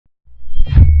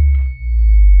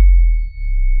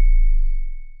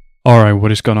Alright,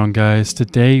 what is going on, guys?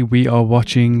 Today we are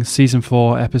watching Season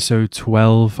 4, Episode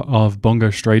 12 of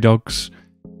Bungo Stray Dogs.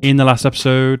 In the last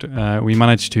episode, we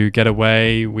managed to get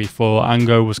away. We thought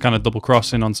Ango was kind of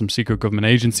double-crossing on some secret government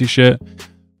agency shit.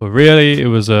 But really, it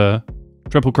was a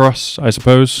triple cross, I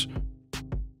suppose.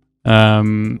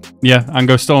 Yeah,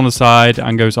 Ango's still on the side.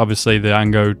 Ango's obviously the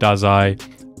Ango, Dazai,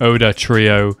 Oda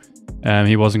trio.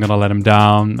 He wasn't going to let him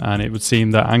down. And it would seem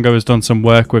that Ango has done some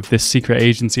work with this secret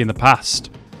agency in the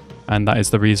past. And that is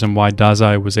the reason why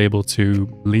Dazai was able to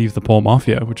leave the Port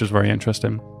Mafia, which is very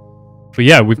interesting. But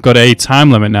yeah, we've got a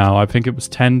time limit now. I think it was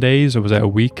 10 days, or was it a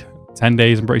week? 10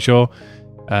 days, I'm pretty sure.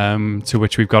 To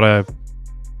which we've got to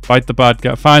fight the bad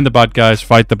guy, find the bad guys,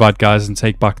 fight the bad guys, and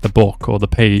take back the book or the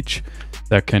page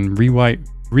that can rewrite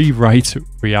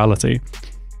reality.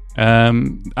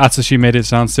 Atsushi made it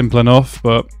sound simple enough,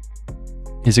 but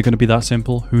is it going to be that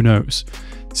simple? Who knows?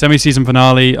 Semi-season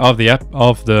finale of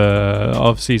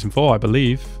season 4, I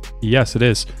believe. Yes, it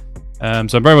is. So I'm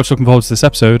very much looking forward to this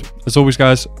episode. As always,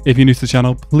 guys, if you're new to the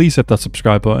channel, please hit that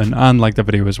subscribe button and like the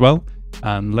video as well.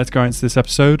 And let's go into this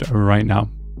episode right now.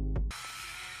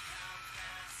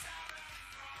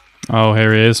 Oh,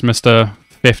 here he is, Mr.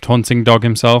 Fifth Hunting Dog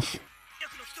himself.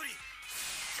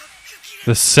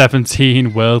 The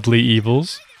 17 worldly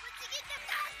evils.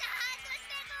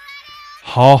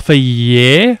 Half a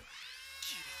year?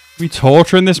 We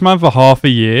torturing this man for half a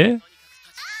year?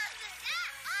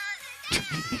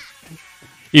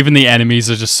 Even the enemies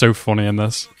are just so funny in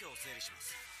this.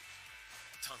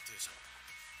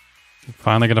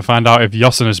 Finally gonna find out if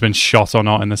Yosin has been shot or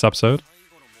not in this episode.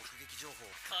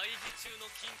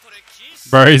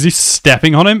 Bro, is he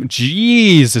stepping on him?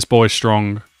 Jeez, this boy's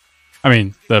strong. I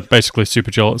mean, they're basically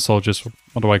super soldiers.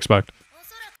 What do I expect?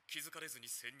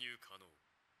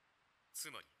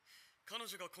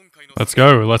 Let's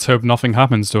go. Let's hope nothing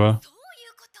happens to her.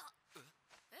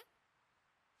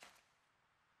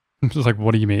 I'm just like,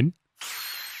 what do you mean?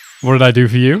 What did I do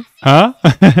for you? Huh?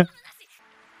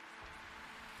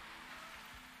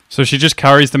 So she just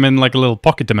carries them in like a little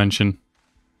pocket dimension.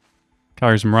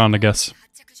 Carries them around, I guess.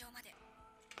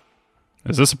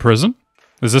 Is this a prison?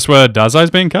 Is this where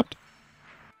Dazai's being kept?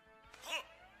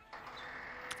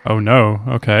 Oh no,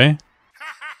 okay.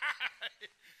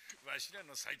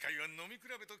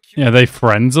 Yeah, are they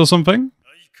friends or something?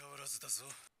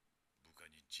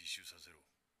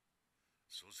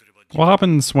 What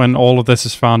happens when all of this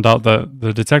is found out that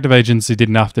the detective agency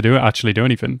didn't have to actually do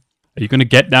anything? Are you going to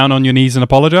get down on your knees and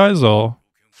apologize, or?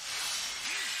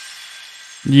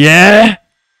 Yeah!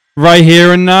 Right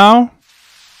here and now?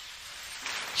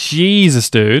 Jesus,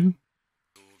 dude.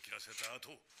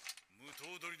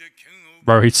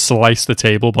 Bro, he sliced the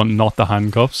table, but not the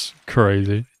handcuffs.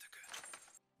 Crazy.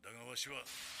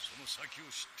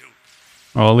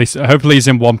 Well, at least, hopefully he's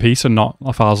in one piece and not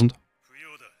 1,000.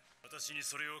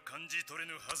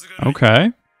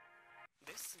 Okay.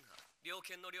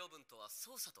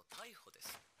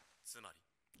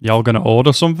 Y'all gonna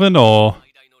order something, or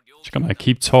just gonna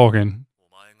keep talking?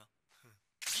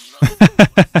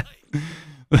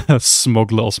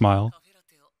 Smug little smile.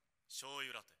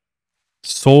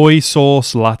 Soy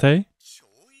sauce latte?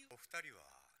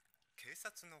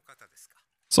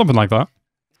 Something like that.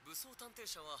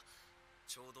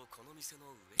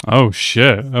 Oh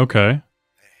shit, okay.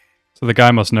 So the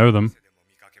guy must know them.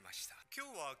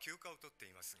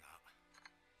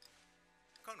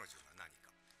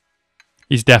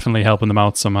 He's definitely helping them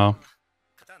out somehow.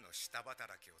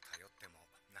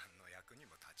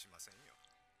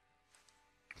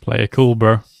 Play it cool,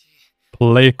 bro.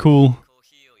 Play it cool.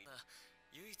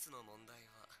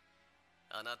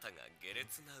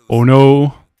 Oh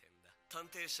no.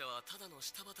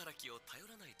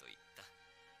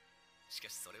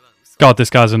 God,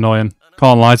 this guy's annoying.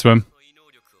 Can't lie to him.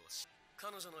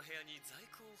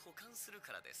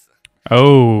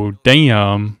 Oh,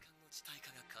 damn.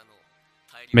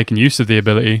 Making use of the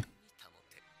ability.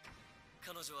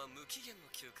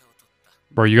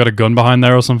 Bro, you got a gun behind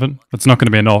there or something? It's not going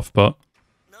to be enough, but...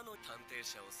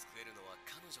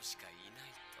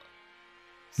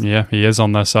 Yeah, he is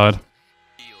on their side.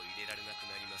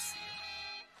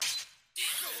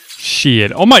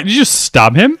 Shit. Oh my, did you just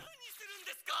stab him?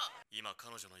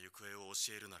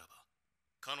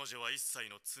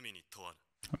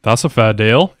 That's a fair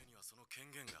deal.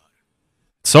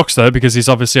 Sucks though, because he's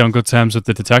obviously on good terms with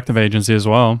the detective agency as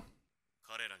well.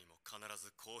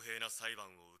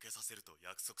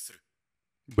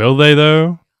 Will they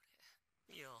though?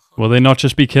 Will they not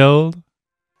just be killed?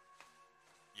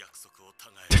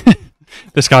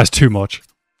 This guy's too much.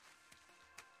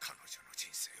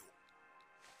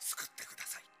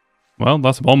 Well,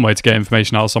 that's one way to get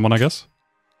information out of someone, I guess.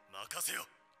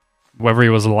 Whether he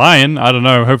was lying, I don't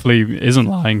know. Hopefully he isn't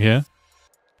lying here.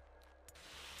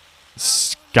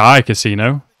 Sky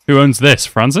Casino? Who owns this?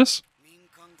 Francis?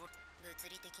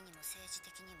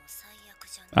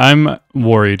 I'm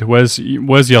worried. Where's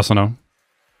Yasuno?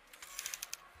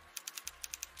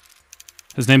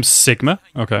 His name's Sigma?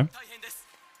 Okay.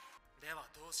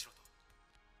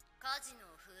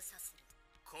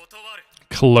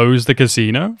 Close the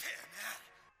casino?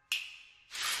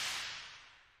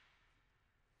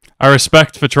 I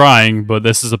respect for trying, but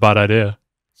this is a bad idea.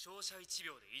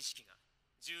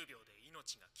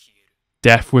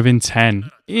 Death within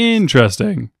 10.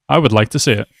 Interesting. I would like to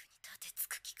see it.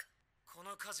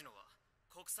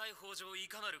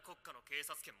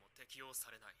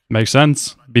 Makes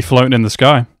sense. Be floating in the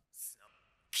sky.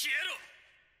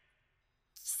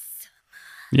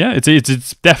 Yeah,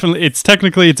 it's definitely, it's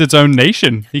technically its own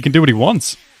nation. He can do what he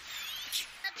wants.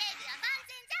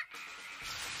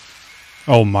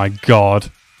 Oh my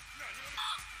god.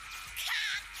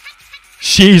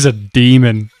 She's a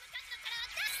demon.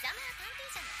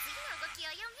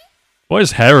 What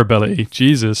is hair ability?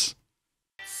 Jesus.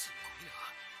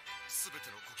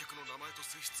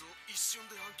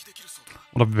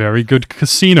 What a very good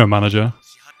casino manager.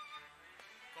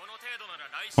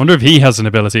 I wonder if he has an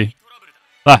ability.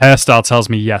 That hairstyle tells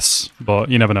me yes, but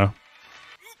you never know.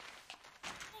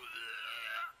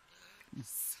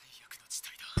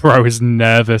 Bro is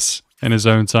nervous in his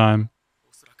own time.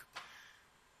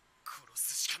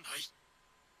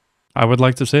 I would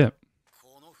like to see it.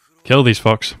 Kill these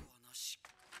fucks.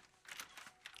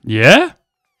 Yeah?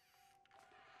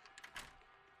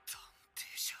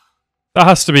 That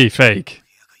has to be fake.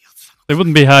 They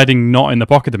wouldn't be hiding not in the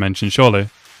pocket dimension, surely.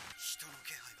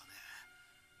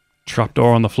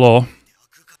 Trapdoor on the floor.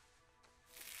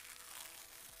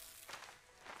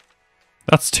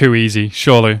 That's too easy,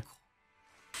 surely.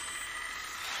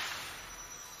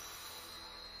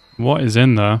 What is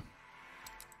in there?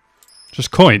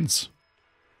 Just coins.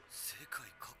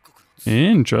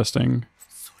 Interesting.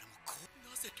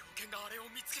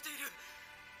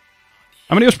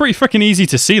 I mean, it was pretty freaking easy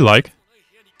to see, like.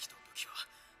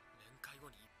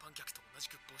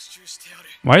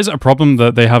 Why is it a problem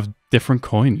that they have different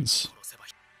coins?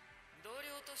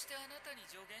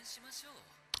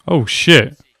 Oh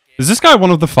shit. Is this guy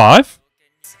one of the 5?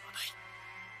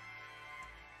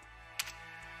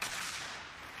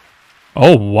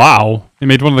 Oh wow. He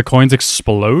made one of the coins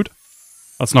explode?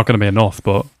 That's not going to be enough,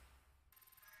 but...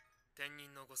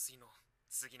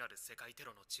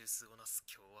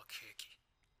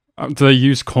 do they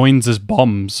use coins as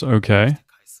bombs? Okay.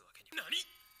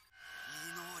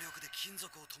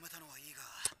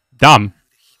 Damn.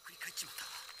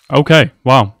 Okay,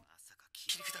 wow.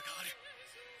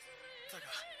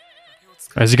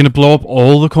 Is he going to blow up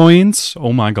all the coins?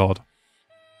 Oh my god.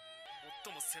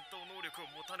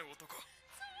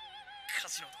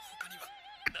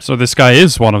 So this guy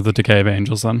is one of the Decay of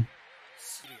Angels then?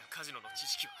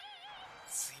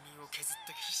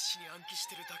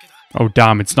 Oh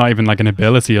damn, it's not even like an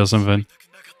ability or something.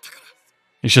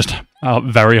 He's just a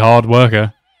very hard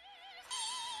worker.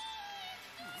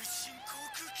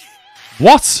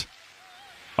 What?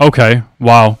 Okay,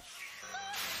 wow.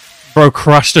 Bro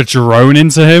crashed a drone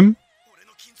into him?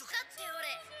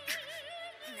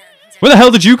 Where the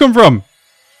hell did you come from?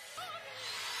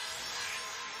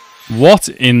 What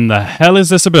in the hell is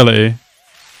this ability?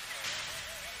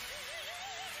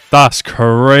 That's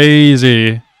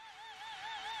crazy.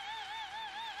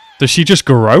 Does she just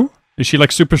grow? Is she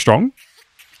like super strong?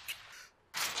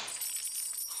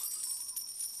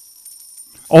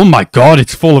 Oh my god,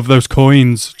 it's full of those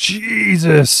coins.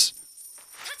 Jesus.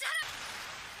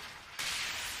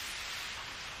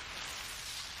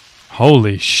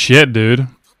 Holy shit, dude.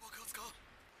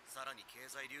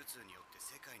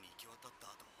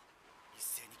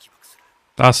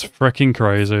 That's freaking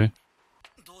crazy.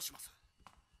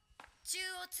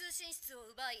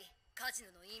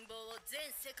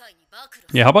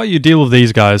 Yeah, how about you deal with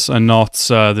these guys and not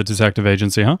the detective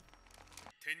agency, huh?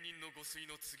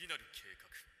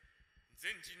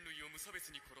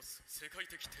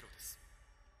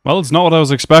 Well, it's not what I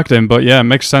was expecting, but yeah, it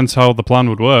makes sense how the plan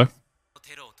would work.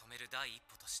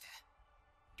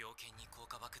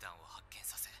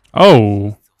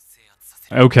 Oh.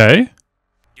 Okay.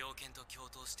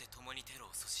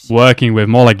 Working with,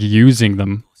 more like using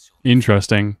them.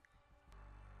 Interesting.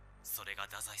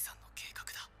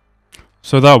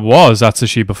 So that was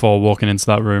Atsushi before walking into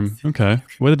that room. Okay.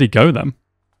 Where did he go then?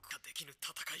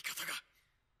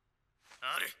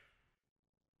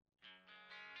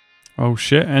 Oh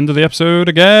shit, end of the episode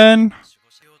again.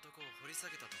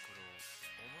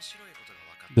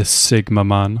 The Sigma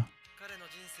man.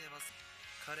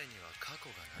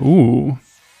 Ooh.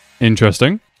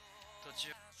 Interesting.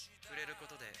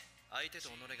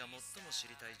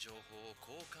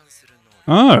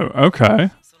 Oh,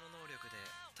 okay.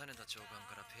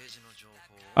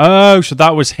 Oh, so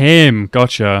that was him.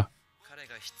 Gotcha.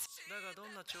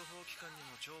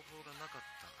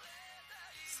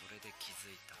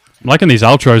 I'm liking these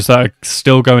outros that are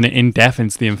still going in depth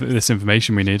into this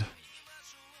information we need.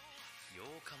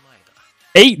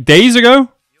 8 days ago?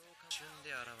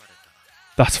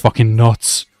 That's fucking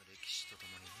nuts.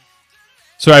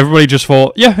 So everybody just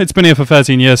thought, yeah, it's been here for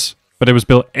 13 years, but it was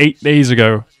built 8 days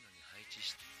ago.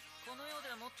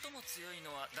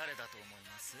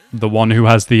 The one who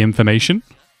has the information?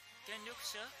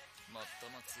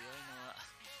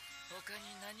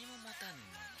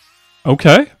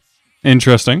 Okay.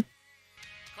 Interesting.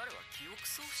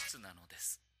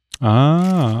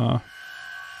 Ah.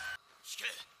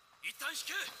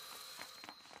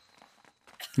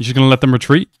 You're just gonna let them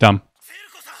retreat? Damn.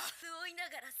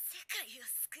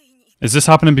 Is this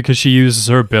happening because she uses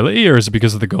her ability, or is it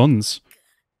because of the guns?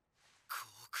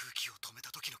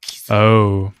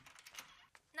 Oh.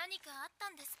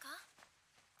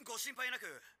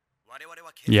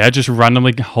 Yeah, just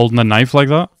randomly holding a knife like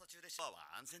that?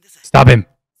 Stab him!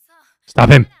 Stab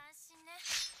him!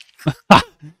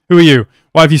 Who are you?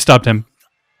 Why have you stabbed him?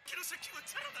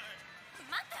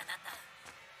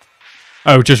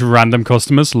 Oh, just random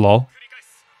customers? Lol.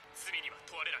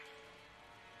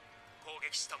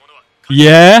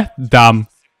 Yeah? Damn.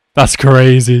 That's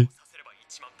crazy.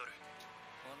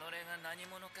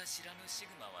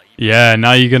 Yeah,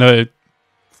 now you're gonna...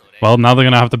 Well, now they're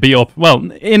gonna have to beat up...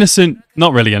 Well, innocent...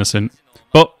 Not really innocent.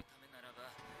 But...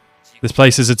 This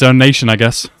place is its own nation, I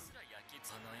guess.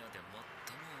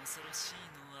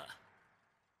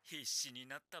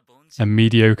 A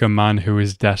mediocre man who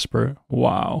is desperate.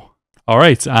 Wow.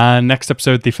 Alright, and next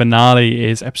episode, the finale,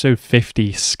 is episode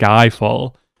 50,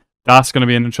 Skyfall. That's going to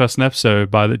be an interesting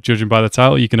episode. Judging by the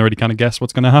title, you can already kind of guess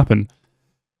what's going to happen.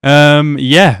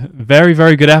 Yeah, very,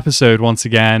 very good episode once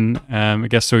again. I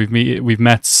guess so we've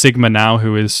met Sigma now,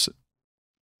 who is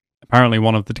apparently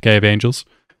one of the Decay of Angels,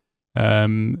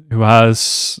 who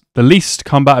has the least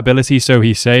combat ability, so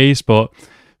he says, but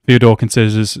Theodore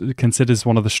considers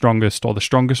one of the strongest, or the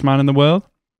strongest man in the world,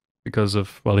 because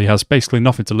of, well, he has basically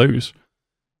nothing to lose.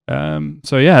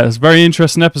 So yeah, it's a very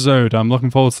interesting episode. I'm looking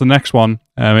forward to the next one.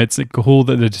 It's cool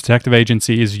that the detective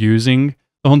agency is using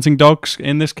the hunting dogs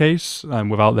in this case,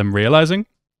 without them realizing.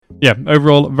 Yeah,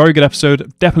 overall, very good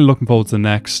episode. Definitely looking forward to the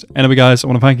next. Anyway, guys, I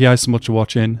want to thank you guys so much for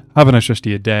watching. Have a nice rest of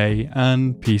your day,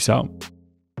 and peace out.